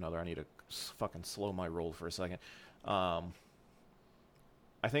topic to another. I need to fucking slow my roll for a second. I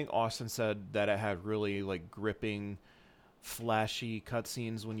think Austin said that it had really like gripping, flashy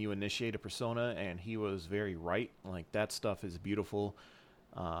cutscenes when you initiate a persona, and he was very right. Like, that stuff is beautiful,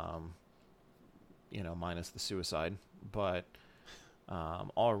 minus the suicide. But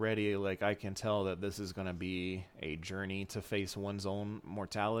already, like, I can tell that this is going to be a journey to face one's own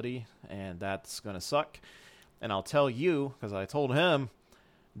mortality, and that's going to suck. And I'll tell you, because I told him,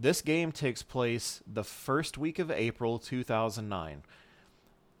 this game takes place the first week of April 2009.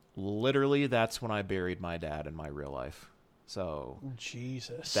 Literally, that's when I buried my dad in my real life. So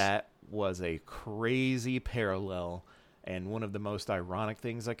Jesus, that was a crazy parallel, and one of the most ironic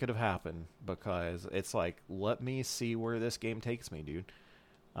things that could have happened, because it's like, let me see where this game takes me, dude.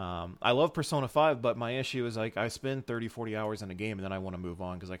 I love Persona 5, but my issue is, like, I spend 30, 40 hours in a game, and then I want to move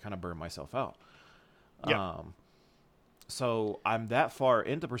on because I kind of burn myself out. Yeah. So I'm that far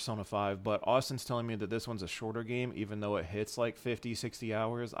into Persona 5, but Austin's telling me that this one's a shorter game, even though it hits like 50, 60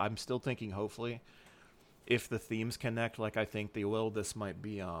 hours. I'm still thinking, hopefully, if the themes connect like I think they will, this might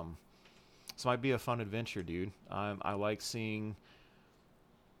be a fun adventure, dude. I like seeing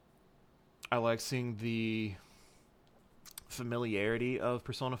the familiarity of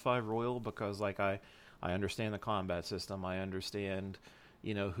Persona 5 Royal, because like I understand the combat system. I understand,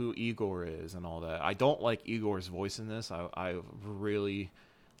 who Igor is and all that. I don't like Igor's voice in this. I really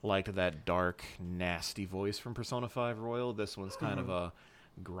liked that dark, nasty voice from Persona 5 Royal. This one's kind of a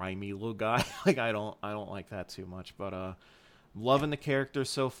grimy little guy. Like, I don't like that too much. But loving the characters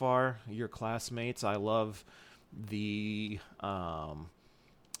so far. Your classmates. I love the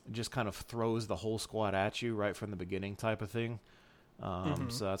just kind of throws the whole squad at you right from the beginning type of thing.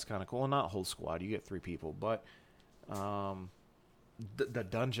 So that's kind of cool. Not whole squad. You get 3 people, but the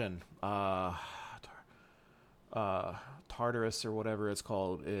dungeon, Tartarus or whatever it's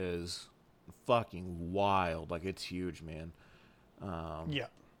called, is fucking wild. Like, it's huge, man. Yeah.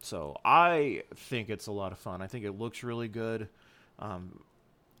 So I think it's a lot of fun. I think it looks really good.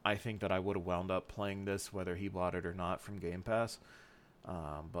 I think that I would have wound up playing this whether he bought it or not from Game Pass.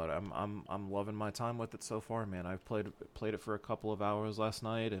 But I'm loving my time with it so far, man. I've played it for a couple of hours last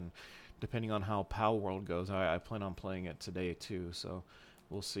night, and depending on how PAL World goes, I plan on playing it today too. So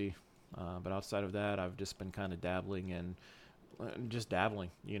we'll see. But outside of that, I've just been kind of dabbling in,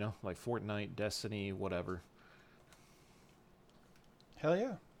 like Fortnite, Destiny, whatever. Hell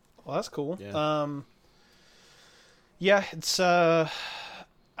yeah. Well, that's cool. Yeah. Yeah, it's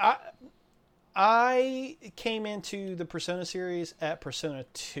I came into the Persona series at Persona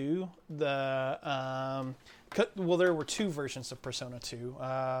 2. There were 2 versions of Persona 2.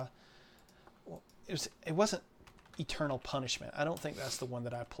 It wasn't Eternal Punishment. I don't think that's the one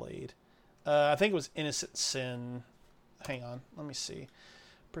that I played. I think it was Innocent Sin. Hang on, let me see.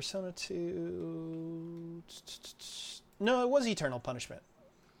 Persona 2. No, it was Eternal Punishment.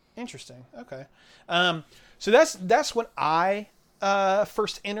 Interesting. Okay. So that's when I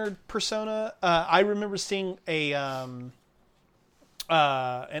first entered Persona. I remember seeing an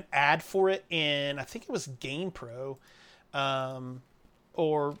ad for it in, I think it was GamePro,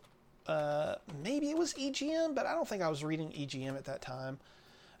 or maybe it was EGM, but I don't think I was reading EGM at that time.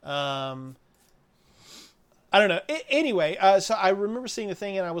 I don't know. Anyway, so I remember seeing the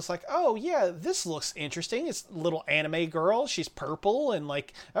thing and I was like, oh yeah, this looks interesting. It's a little anime girl. She's purple and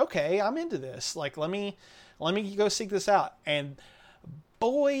like, okay, I'm into this. Like, let me go seek this out. And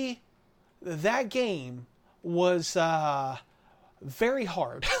boy, that game was very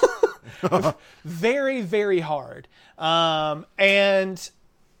hard. Very, very hard. And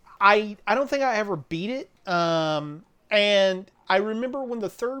I don't think I ever beat it. And I remember when the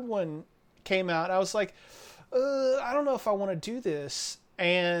third one came out, I was like, I don't know if I want to do this.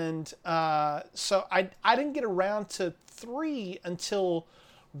 And so I didn't get around to 3 until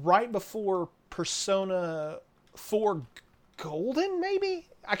right before Persona 4 Golden, maybe?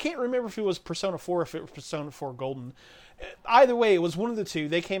 I can't remember if it was Persona 4 or if it was Persona 4 Golden. Either way, it was one of the two.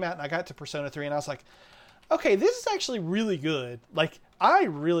 They came out and I got to Persona 3 and I was like, okay, this is actually really good. Like, I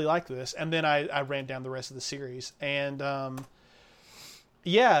really like this. And then I ran down the rest of the series. And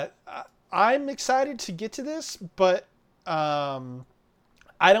yeah, I'm excited to get to this, but I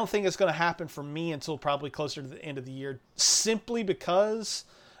don't think it's going to happen for me until probably closer to the end of the year, simply because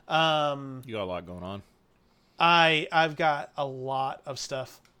you got a lot going on. I've got a lot of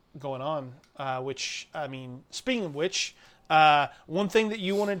stuff going on, which, I mean, speaking of which, one thing that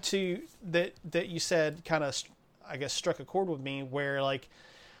you wanted to, that you said kind of, I guess, struck a chord with me, where like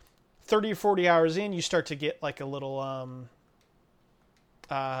 30 or 40 hours in, you start to get like a little,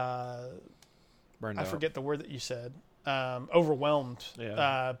 Burned I out. forget the word that you said, overwhelmed.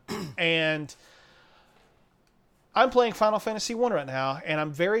 Yeah. And I'm playing Final Fantasy 1 right now, and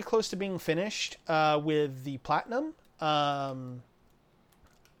I'm very close to being finished with the Platinum.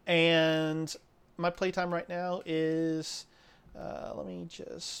 And my playtime right now is, let me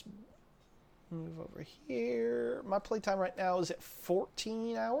just move over here. My playtime right now is at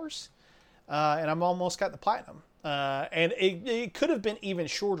 14 hours, and I'm almost got the Platinum. And it could have been even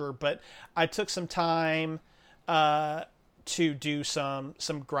shorter, but I took some time to do some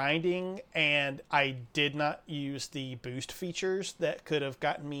grinding, and I did not use the boost features that could have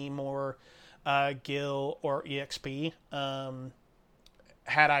gotten me more gil or exp.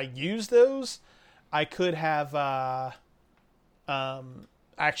 Had I used those, I could have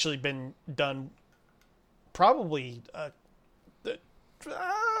actually been done probably I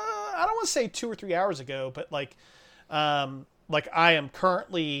don't want to say 2 or 3 hours ago, but like I am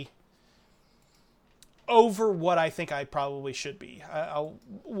currently over what I think I probably should be.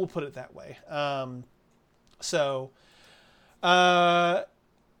 We'll put it that way.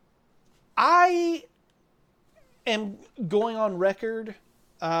 I am going on record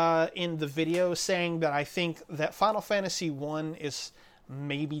in the video saying that I think that Final Fantasy 1 is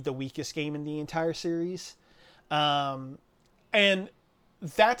maybe the weakest game in the entire series. And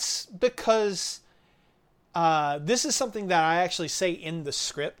that's because this is something that I actually say in the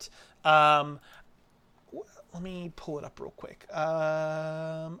script. Let me pull it up real quick.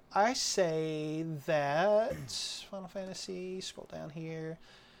 I say that Final Fantasy, scroll down here.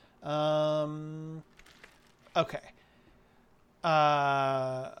 Okay.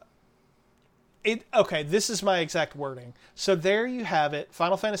 Okay, this is my exact wording. So there you have it.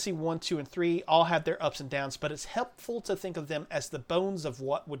 Final Fantasy 1, 2, and 3 all have their ups and downs, but it's helpful to think of them as the bones of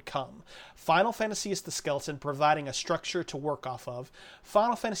what would come. Final Fantasy is the skeleton, providing a structure to work off of.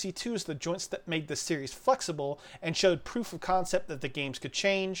 Final Fantasy 2 is the joints that made the series flexible and showed proof of concept that the games could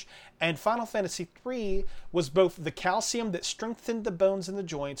change. And Final Fantasy 3 was both the calcium that strengthened the bones in the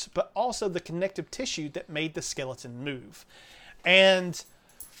joints, but also the connective tissue that made the skeleton move. And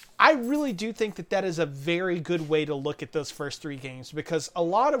I really do think that that is a very good way to look at those first 3 games, because a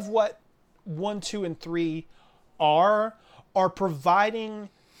lot of what 1, 2, and 3 are providing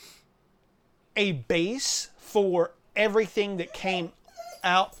a base for everything that came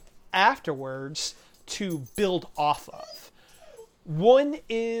out afterwards to build off of. 1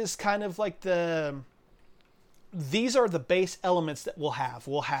 is kind of like these are the base elements that we'll have.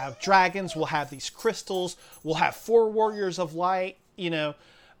 We'll have dragons, we'll have these crystals, we'll have 4 warriors of light, and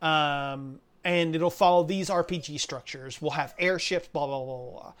it'll follow these RPG structures. We'll have airships, blah, blah,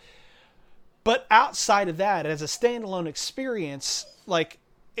 blah, blah. But outside of that, as a standalone experience, like,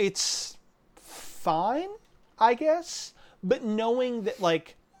 it's fine, I guess. But knowing that,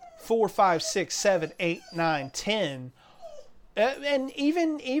 like, 4, 5, 6, 7, 8, 9, 10, and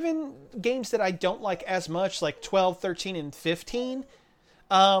even games that I don't like as much, like 12, 13, and 15,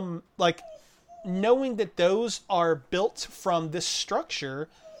 like, knowing that those are built from this structure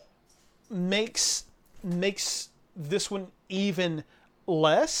makes this one even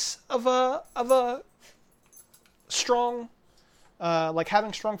less of a strong, like,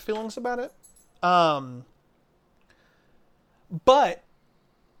 having strong feelings about it. But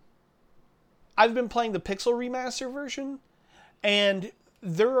I've been playing the Pixel Remaster version, and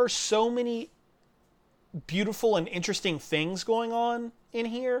there are so many beautiful and interesting things going on in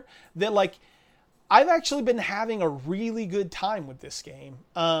here that, like, I've actually been having a really good time with this game.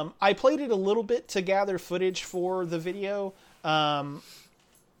 I played it a little bit to gather footage for the video last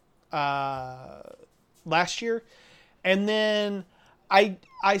year, and then I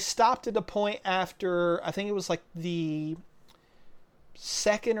stopped at a point after, I think it was like the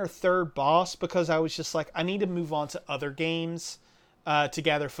second or third boss, because I was just like, I need to move on to other games to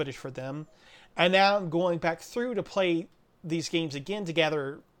gather footage for them. And now I'm going back through to play these games again to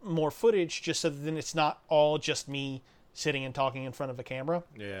gather more footage, just so that then it's not all just me sitting and talking in front of a camera.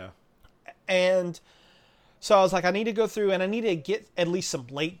 Yeah. And so I was like, I need to go through and I need to get at least some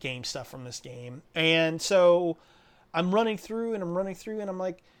late game stuff from this game. And so I'm running through and I'm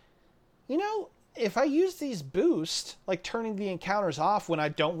like, you know, if I use these boosts, like turning the encounters off when I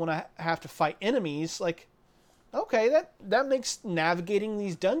don't want to have to fight enemies, like, okay, that makes navigating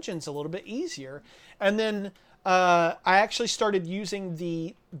these dungeons a little bit easier. And then I actually started using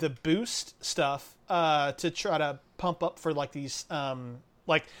the boost stuff to try to pump up for like these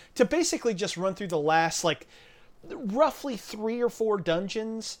like to basically just run through the last like roughly 3 or 4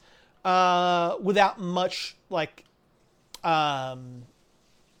 dungeons without much like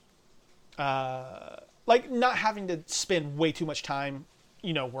not having to spend way too much time,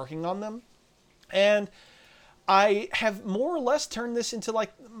 you know, working on them. And I have more or less turned this into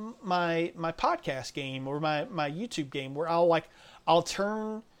like my podcast game or my YouTube game, where I'll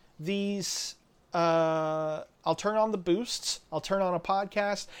turn these I'll turn on the boosts, I'll turn on a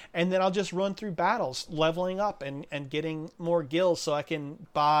podcast, and then I'll just run through battles, leveling up and getting more gills so I can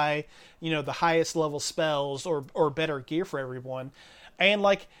buy, you know, the highest level spells or better gear for everyone. And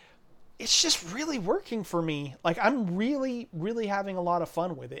like, it's just really working for me. Like, I'm really, really having a lot of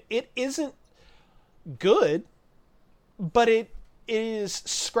fun with it. It isn't good, but it is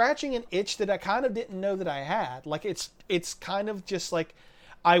scratching an itch that I kind of didn't know that I had. Like, it's kind of just like,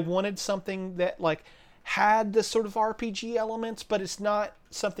 I wanted something that like had the sort of RPG elements, but it's not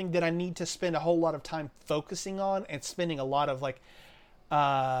something that I need to spend a whole lot of time focusing on and spending a lot of like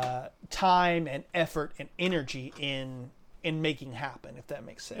time and effort and energy in making happen, if that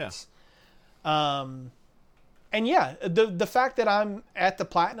makes sense. Yeah. And yeah, the fact that I'm at the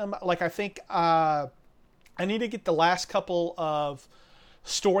platinum, like, I think I need to get the last couple of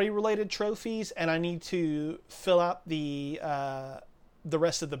story-related trophies, and I need to fill out the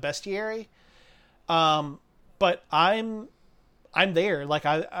rest of the bestiary. But I'm there. Like,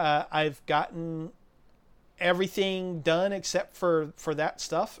 I've gotten everything done except for that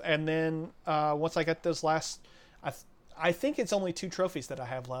stuff, and then once I get those last, I think it's only 2 trophies that I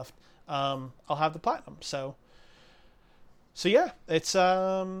have left. I'll have the platinum. So yeah, it's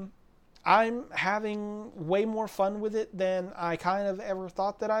I'm having way more fun with it than I kind of ever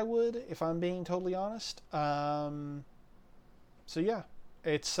thought that I would, if I'm being totally honest. So yeah,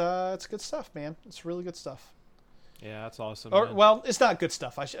 it's good stuff, man. It's really good stuff. Yeah, that's awesome. Or, man. well, it's not good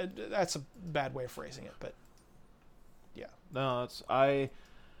stuff. That's a bad way of phrasing it, but yeah. No,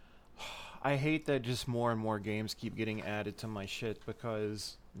 I hate that just more and more games keep getting added to my shit,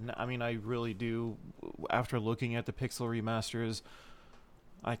 because I mean, I really do. After looking at the Pixel remasters,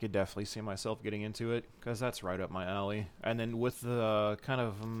 I could definitely see myself getting into it, because that's right up my alley. And then with the kind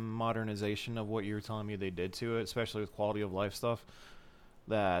of modernization of what you were telling me they did to it, especially with quality of life stuff,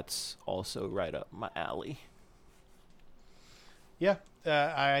 that's also right up my alley. Yeah,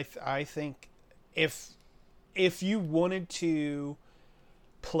 I think if you wanted to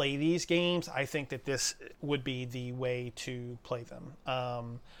play these games, I think that this would be the way to play them.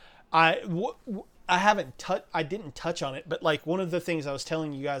 I didn't touch on it, but like, one of the things I was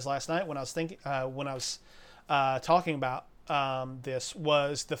telling you guys last night when I was talking about this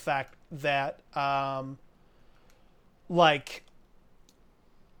was the fact that like,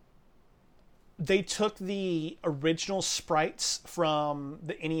 they took the original sprites from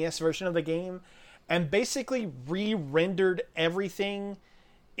the NES version of the game and basically re-rendered everything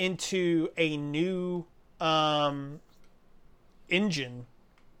into a new engine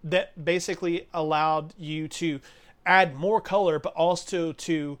that basically allowed you to add more color, but also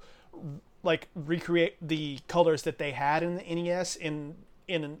to like recreate the colors that they had in the NES in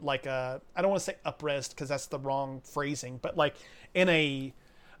like a, I don't want to say up-res because that's the wrong phrasing, but like in a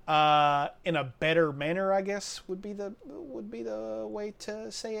better manner, I guess would be the way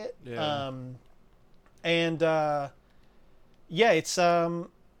to say it. Yeah. Yeah,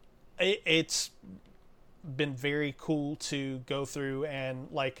 it's been very cool to go through and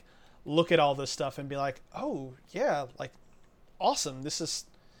like look at all this stuff and be like, oh yeah, like, awesome. This is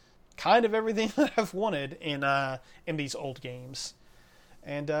kind of everything that I've wanted in these old games,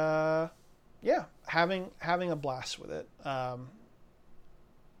 and yeah, having a blast with it.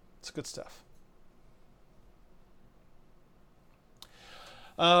 It's good stuff.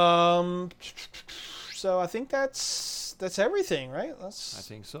 So I think that's everything, right? I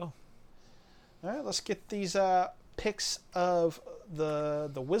think so. All right, let's get these picks of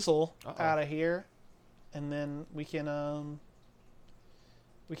the Whizzle out of here, and then we can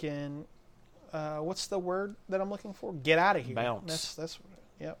what's the word that I'm looking for? Get out of here. Bounce. That's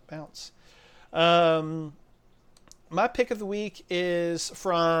bounce. My pick of the week is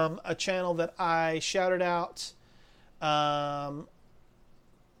from a channel that I shouted out.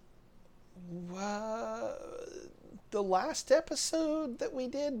 The last episode that we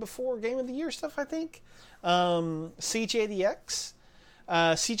did before Game of the Year stuff, I think. CJDX.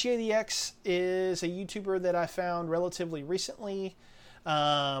 CJDX is a YouTuber that I found relatively recently.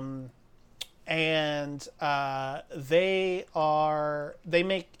 And they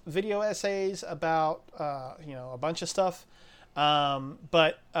make video essays about a bunch of stuff.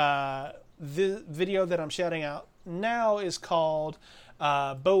 But the video that I'm shouting out now is called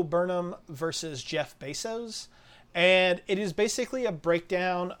Bo Burnham versus Jeff Bezos. And it is basically a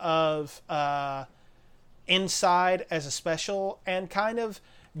breakdown of Inside as a special, and kind of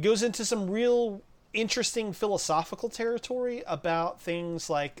goes into some real interesting philosophical territory about things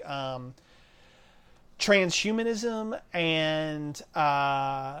like transhumanism and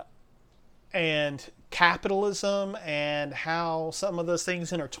capitalism, and how some of those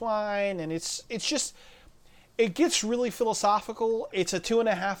things intertwine. And it gets really philosophical. It's a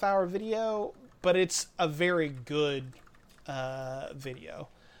 2.5 hour video, but it's a very good video.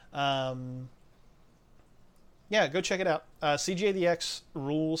 Yeah, go check it out. CJDX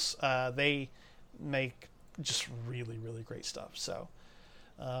rules. They make just really, really great stuff. So,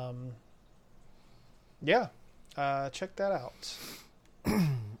 yeah, check that out.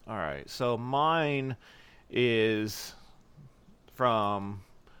 All right, so mine is from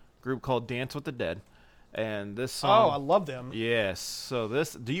a group called Dance with the Dead, and this song. Oh, I love them. Yes. So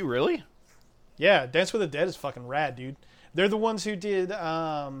this. Do you really? Yeah, Dance with the Dead is fucking rad, dude. They're the ones who did,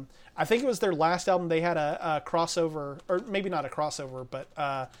 I think it was their last album. They had a crossover, or maybe not a crossover, but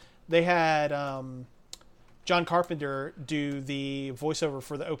they had John Carpenter do the voiceover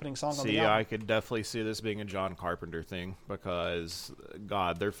for the opening song on the album. I could definitely see this being a John Carpenter thing, because,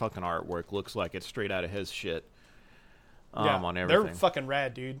 God, their fucking artwork looks like it's straight out of his shit on everything. They're fucking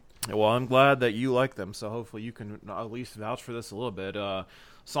rad, dude. Well, I'm glad that you like them, so hopefully you can at least vouch for this a little bit.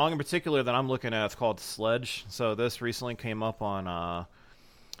 Song in particular that I'm looking at is called Sledge. So this recently came up on...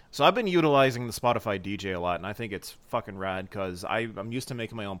 So I've been utilizing the Spotify DJ a lot, and I think it's fucking rad, because I'm used to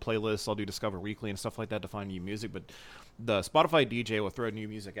making my own playlists. I'll do Discover Weekly and stuff like that to find new music, but the Spotify DJ will throw new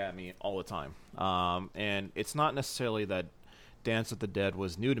music at me all the time. And it's not necessarily that Dance with the Dead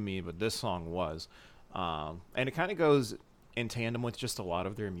was new to me, but this song was. And it kind of goes in tandem with just a lot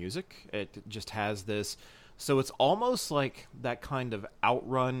of their music. It just has this... So it's almost like that kind of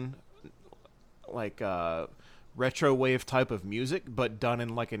Outrun, like retro wave type of music, but done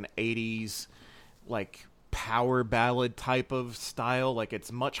in like an 80s like power ballad type of style. Like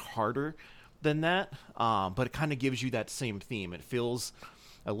it's much harder than that, but it kind of gives you that same theme. It feels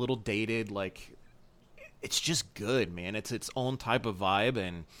a little dated, like it's just good, man. It's its own type of vibe,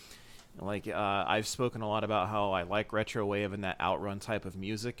 and like I've spoken a lot about how I like retro wave and that Outrun type of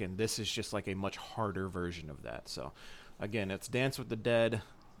music, and this is just like a much harder version of that. So again, it's Dance with the Dead.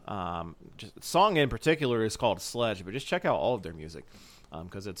 Song in particular is called Sledge, but just check out all of their music,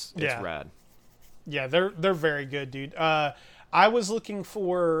 because it's rad. Yeah, they're very good, dude. I was looking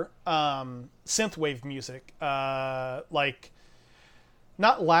for synthwave music, like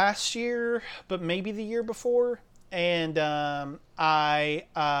not last year, but maybe the year before. And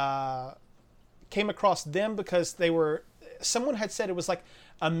I came across them because someone had said it was like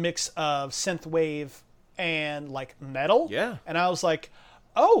a mix of synthwave and like metal. Yeah. And I was like,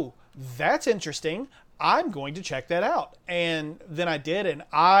 oh, that's interesting. I'm going to check that out. And then I did, and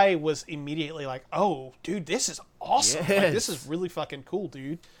I was immediately like, oh, dude, this is awesome. Yes. Like, this is really fucking cool,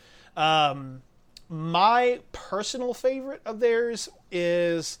 dude. My personal favorite of theirs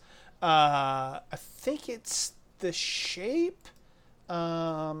is, I think it's The Shape. Hang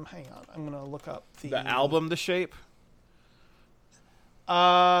on, I'm gonna look up the album The Shape.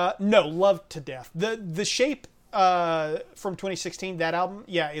 No, Love to Death. The Shape from 2016, that album,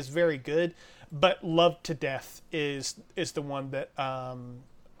 is very good, but Love to Death is the one that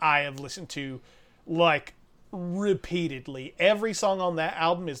I have listened to like repeatedly. Every song on that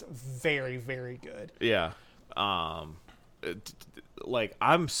album is very, very good. Yeah. like,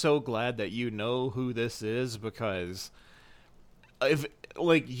 I'm so glad that you know who this is, because if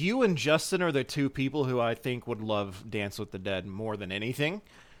like you and Justin are the two people who I think would love Dance with the Dead more than anything.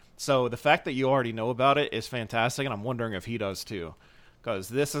 So the fact that you already know about it is fantastic, and I'm wondering if he does too, because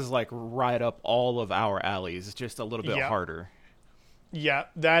this is like right up all of our alleys, just a little bit harder. Yeah,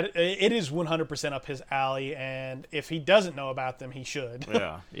 that it is 100% up his alley, and if he doesn't know about them, he should.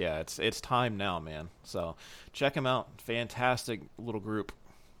 yeah, it's time now, man. So check him out. Fantastic little group.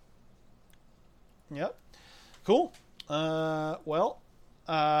 Yep. Cool.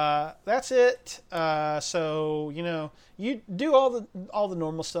 That's it. So you do all the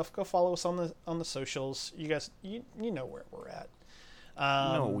normal stuff. Go follow us on the socials. You guys, you know where we're at.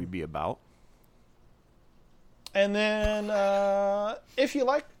 You know what we be about. And then if you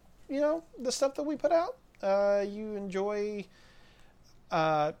like, the stuff that we put out, you enjoy.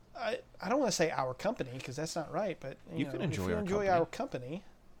 I don't want to say our company, because that's not right, but you can if you enjoy our company,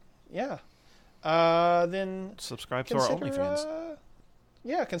 yeah. Then subscribe to our OnlyFans.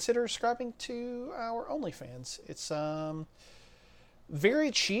 Consider subscribing to our OnlyFans. It's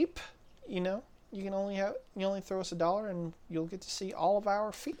very cheap. You can only throw us $1 and you'll get to see all of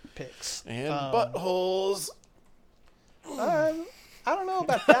our feet pics and buttholes. I don't know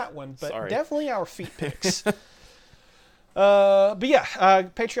about that one, but definitely our feet pics.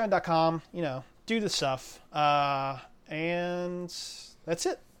 Patreon.com. Do the stuff, and that's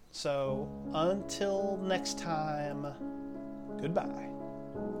it. So until next time, goodbye.